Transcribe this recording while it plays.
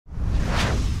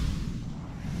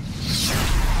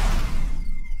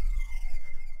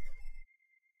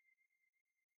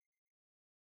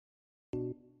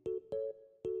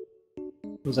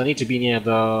Because I need to be near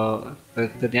the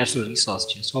natural resource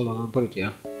chest. Hold on, I'll put it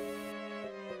here.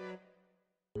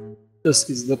 This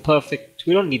is the perfect...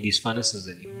 We don't need these furnaces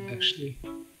anymore, actually.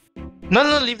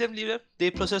 No, leave them. They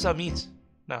process our meat.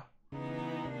 No.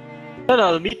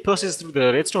 No, the meat processed through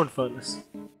the redstone furnace.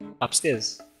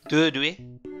 Upstairs. Do we?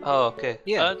 Oh, okay.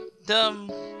 Yeah.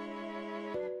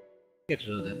 Get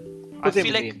rid of them. I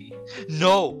feel like...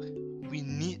 No! We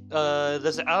need...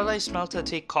 does the ally smelter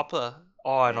take copper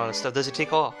ore and all that stuff? Does it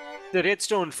take ore? The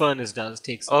redstone furnace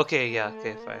takes. Okay, yeah,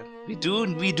 okay, fine. We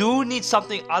do need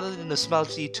something other than the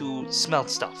smeltery to smelt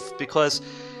stuff, because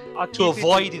to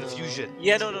avoid infusion.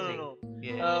 Yeah, no.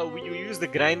 Yeah. You use the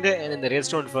grinder and then the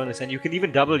redstone furnace, and you can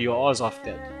even double your ores off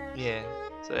that. Yeah,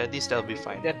 so at least that'll be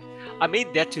fine. I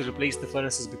made that to replace the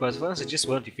furnaces because furnaces just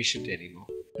weren't efficient anymore.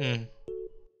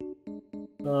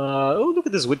 Oh, look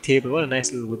at this wood table. What a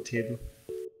nice little wood table.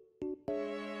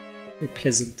 Very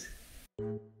pleasant.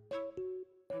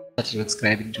 Such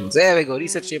scribing tools. There we go.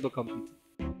 Research table complete.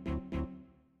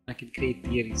 I can create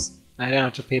theories. I ran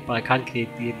out of paper. I can't create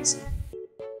theories.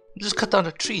 Just cut down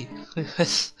a tree.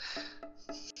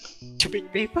 To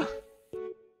make paper?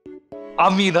 I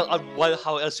mean,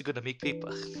 how else are you gonna make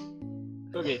paper?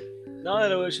 Okay. Now I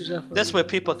know what should have. That's where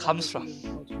paper comes from.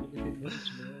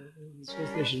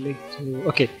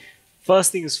 Okay.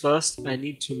 First things first, I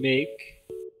need to make...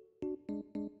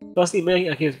 Firstly,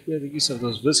 the use of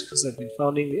those whisks I've been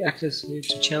founding the access to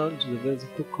challenge the viz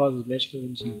cook causes magical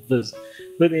energy viz.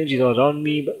 With the energy all around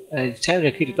me, but time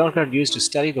I create a background used to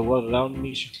study the world around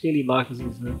me should clearly mark this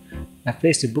as I've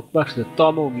placed a bookmark to the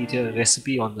thermometer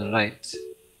recipe on the right.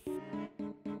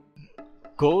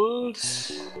 Gold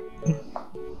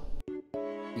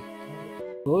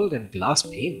and glass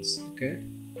panes, okay.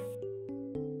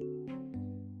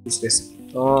 This recipe.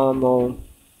 Thermo.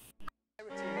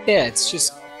 Yeah, it's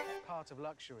just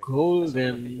gold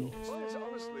and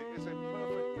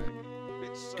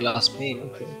glass pane,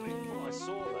 okay.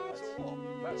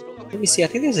 Let me see, I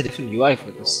think there's a different UI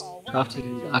for this. Crafted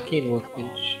in the arcane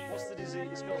workbench.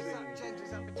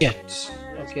 Yet.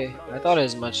 Okay, I thought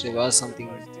as much there was something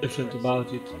different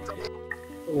about it.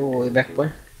 Oh, we're back,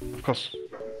 boy. Of course.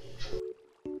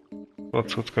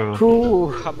 What's going on?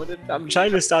 Ooh, I'm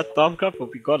trying to start Thermcraft,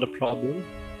 but we got a problem.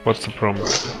 What's the problem?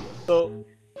 So,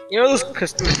 you know those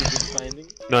crystals we've been finding?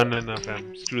 No,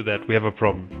 fam. Screw that. We have a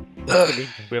problem.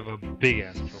 We have a big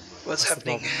ass problem. What's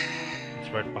happening? It's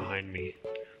right behind me.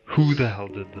 Who the hell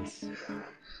did this?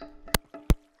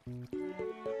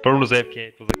 Burn was AFK.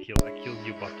 It was a kill. I killed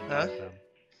you, but huh?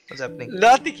 What's happening?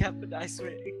 Nothing happened, I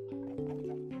swear.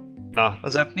 Nah.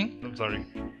 What's happening? I'm sorry.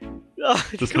 Oh,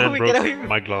 this man broke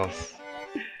my glass.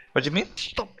 What do you mean?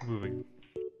 Stop moving.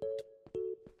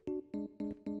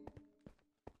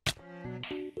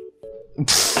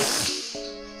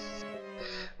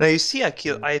 Now you see, I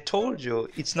told you,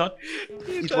 it's not.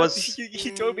 It was.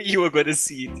 You told me you were gonna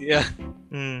see it, yeah.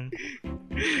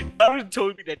 Aaron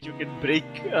told me that you can break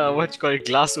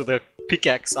glass with a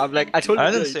pickaxe. I'm like, I told you.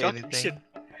 I didn't say anything. Shit.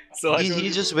 So he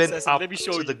just went up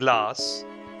to the glass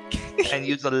and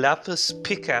used a lapis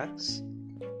pickaxe.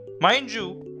 Mind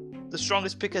you, the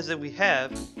strongest pickaxe that we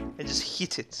have, and just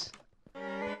hit it.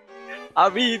 I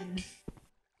mean,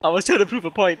 I was trying to prove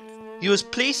a point. He was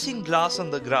placing glass on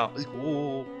the ground.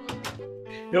 Oh.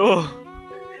 No.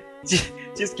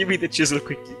 Just give me the chisel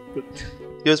quickly.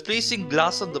 He was placing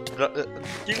glass on the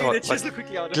give me the chisel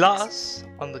quickly. Glass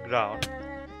on the ground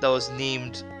that was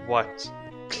named what?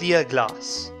 Clear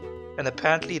glass. And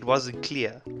apparently it wasn't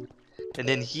clear. And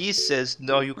then he says,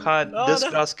 no, you can't. Oh, this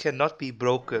glass cannot be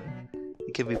broken.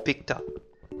 It can be picked up.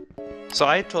 So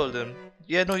I told him,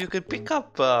 yeah, no, you can pick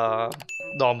up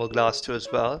normal glass too as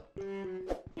well.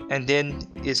 And then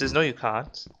he says, no, you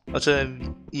can't. I told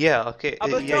him, yeah, okay,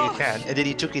 yeah, you can. And then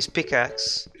he took his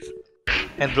pickaxe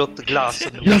and broke the glass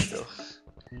on the window.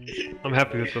 I'm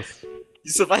happy with this.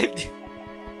 You survived.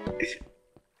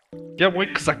 Yeah, wait,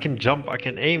 because I can jump, I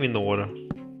can aim in the water.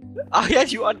 I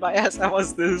had you on my ass, I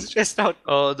was stressed out.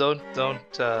 Oh, don't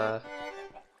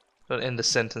end the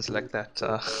sentence like that.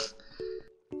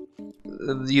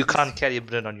 You can't carry a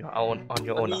burden on your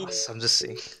own ass. I'm just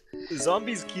saying.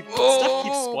 Zombies keep stuff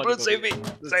keeps spawning. Bro, save me!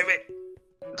 Save me!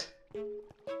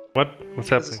 What's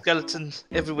happening? There's skeletons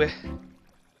everywhere.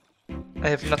 I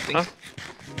have nothing. Huh?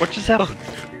 What just happened?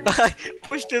 I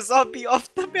pushed a zombie off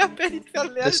the map and it fell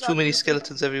down. There's too many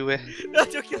skeletons everywhere. No,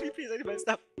 don't kill me, please. I need my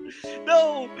stuff.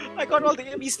 No, I got all the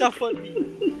enemy stuff on me.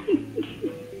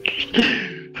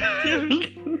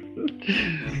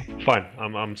 Fine,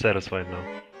 I'm satisfied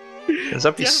now. Can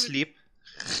zombie sleep?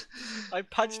 I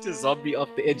punched a zombie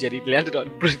off the edge and it landed on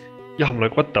brick. Yeah, I'm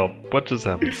like, what just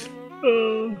happened?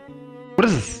 What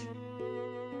is this?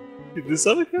 Did the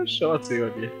summer come? Sure, what's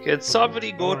going on here? Can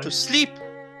somebody go to sleep?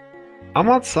 I'm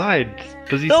outside.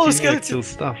 Busy No, stealing like skeleton. cool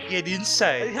stuff. Get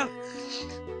inside.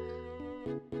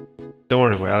 Don't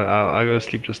worry, boy. I'll go to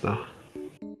sleep just now.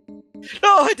 No,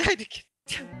 I died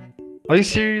again. Are you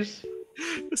serious?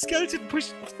 The skeleton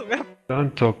pushed off the map.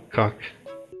 Don't talk cock.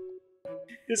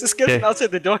 There's a skeleton Okay.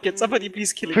 outside the door. Can somebody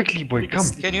please kill him? Quickly, boy, come.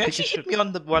 Can you actually hit me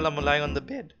on the while I'm lying on the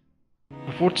bed?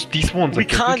 Before it despawns, We like,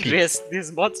 can't quickly. rest.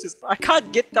 There's monsters. I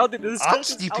can't get down into this. I'm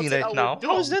sleeping right now.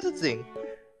 How is that a thing?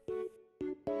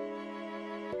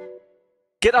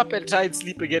 Get up and try and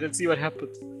sleep again and see what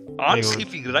happens. I'm Hang on.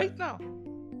 sleeping right now.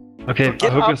 Okay, I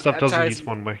Get hope your up stuff and doesn't try-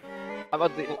 despawn, boy. I'm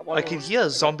on the. I'm on I can hear a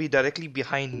zombie directly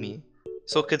behind me.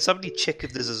 So can somebody check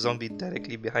if there's a zombie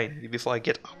directly behind me before I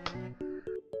get up?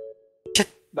 Shit,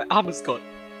 my arm is gone.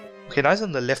 Okay, now it's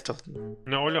on the left of me.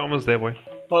 No, all your armor's there, boy.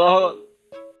 Hold on, hold on.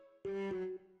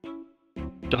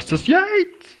 Justice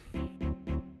Yates!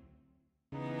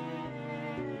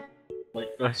 My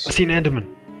gosh. I see an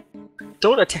Enderman.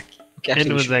 Don't attack. Okay,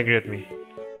 actually, Enderman's angry at me.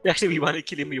 we want to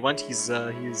kill him. We want his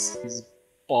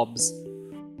bombs.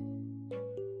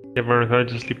 Yeah, we're going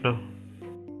to sleep now.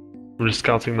 We're just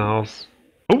scouting the house.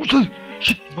 Oh, shit,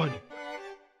 he's behind you.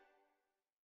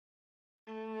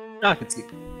 Ah, I can sleep.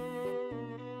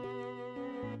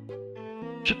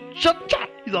 Shut!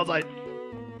 He's outside.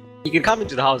 You can come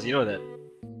into the house. You know that.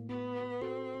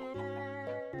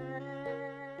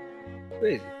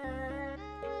 Where is he?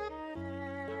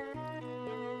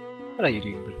 What are you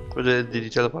doing, bro? But, did you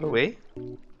teleport away?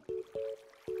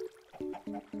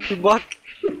 What?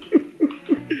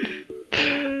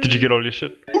 Did you get all your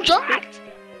shit? Oh, shot!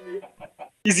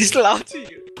 Is he still out to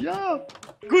you? Yeah!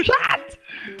 Good shot!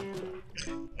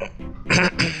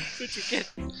 That's what you get.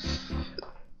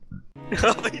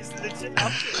 Oh, he's legit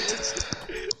after you.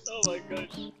 Oh my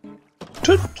gosh.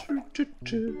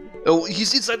 Oh,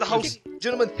 he's inside the house!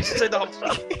 Gentlemen, he's inside the house!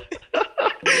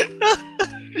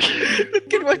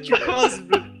 Look at what you caused,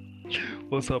 bro.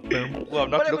 What's up, man? Well, I'm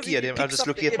not Whatever, looking at he him, I'm picks just up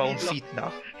looking the at my own enemy block. feet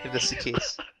now, if that's the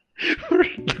case.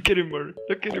 Look at him, bro.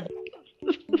 Look at him.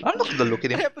 I'm not gonna look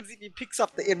at What him. happens if he picks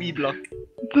up the ME block?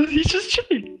 He's just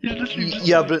chilling. He's literally just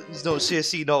Yeah, but no,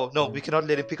 seriously, no, we cannot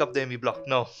let him pick up the enemy block.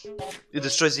 No, it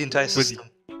destroys the entire system.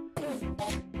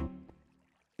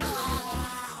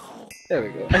 There we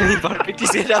go. And he about picked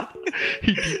his head up.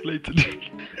 He deflated.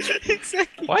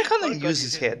 Exactly. Why can't I Oh, use God.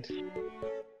 his head?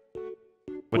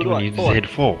 What do you need his head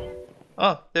for?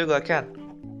 Oh, there we go. I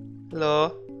can.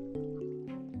 Hello.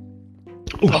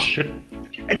 Oh, shit.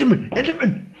 Enderman!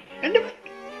 Enderman! Enderman!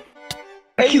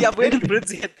 Hey, I'm wearing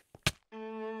Brent's head.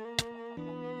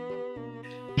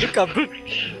 Look up, Brent.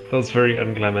 That was very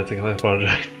unclimactic. I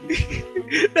apologize.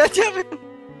 That's happening.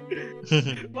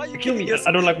 Why are you Kill killing me. yourself?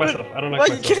 I don't like myself. I don't Why like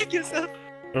are you myself. killing yourself?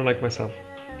 I don't like myself.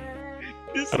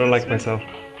 This I don't is like sick. myself.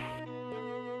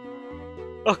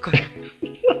 Oh god.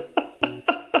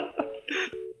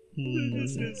 Hmm.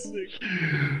 This is sick.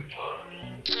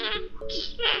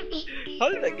 How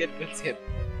did I get Brent's head?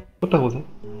 What the hell was that?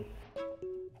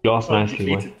 You asked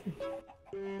nicely, boy. defeated.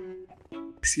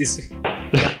 Excuse me.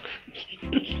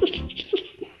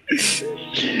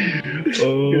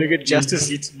 Oh, You're gonna get Justice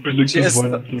League. look,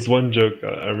 this one joke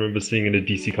I remember seeing in a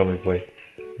DC comic boy,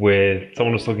 where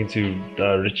someone was talking to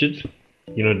Richard,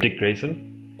 you know, Dick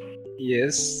Grayson.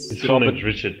 Yes. His full name's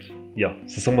Richard. Yeah.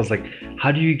 So someone's like,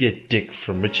 "How do you get Dick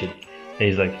from Richard?" And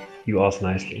he's like, "You ask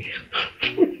nicely,"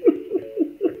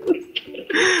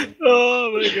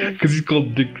 Oh my god. because he's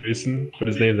called Dick Grayson, but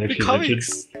his name's The actually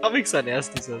Richard. comics are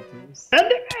nasty sometimes.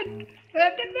 Enderman!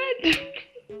 Enderman!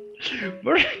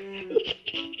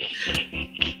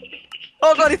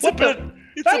 Oh god, it's What a the- bird!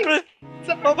 It's a bird!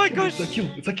 Oh my gosh! It's a kill!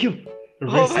 It's a kill! A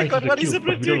Oh race my god, sighted what a is kill, the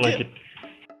but we don't bird like it.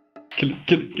 Kill it!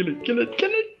 Kill it! Kill it! Kill it!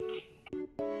 Kill it!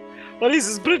 What is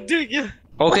this bird doing here?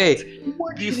 Okay,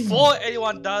 before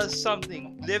anyone does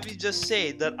something, let me just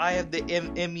say that I have the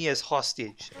ME as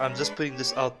hostage. I'm just putting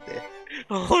this out there.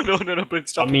 Oh no, bird,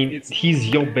 stop. I mean, It's- he's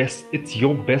your best. It's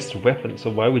your best weapon. So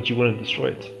why would you want to destroy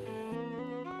it? he's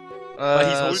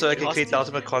holding So I you can create the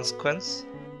hostage. ultimate consequence.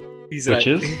 he's Which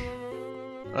right. is?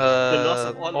 loss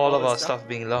of All of our our stuff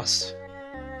being lost.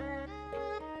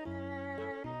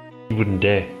 You wouldn't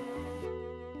dare.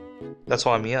 That's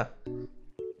why I'm here.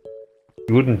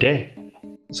 You wouldn't dare.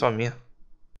 That's why I'm here.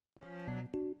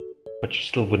 But you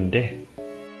still wouldn't dare.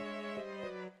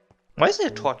 Why is there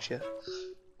a torch here?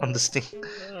 On this thing.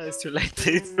 It's too late.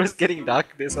 It was getting dark.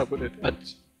 There's not gonna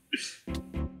touch.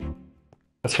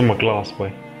 That's from a glass,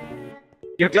 boy.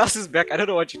 Your glass is back. I don't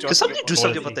know what you're talking Can somebody about. do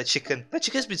something Quality. about that chicken? That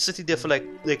chicken's been sitting there for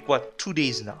like what, 2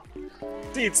 days now.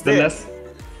 See, it's The there. less.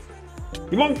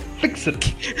 You won't fix it.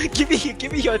 give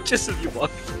me your chisel, you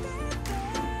walk.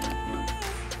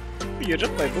 You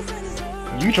dropped my book.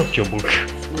 You dropped your book.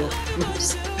 Yeah.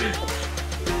 Oops.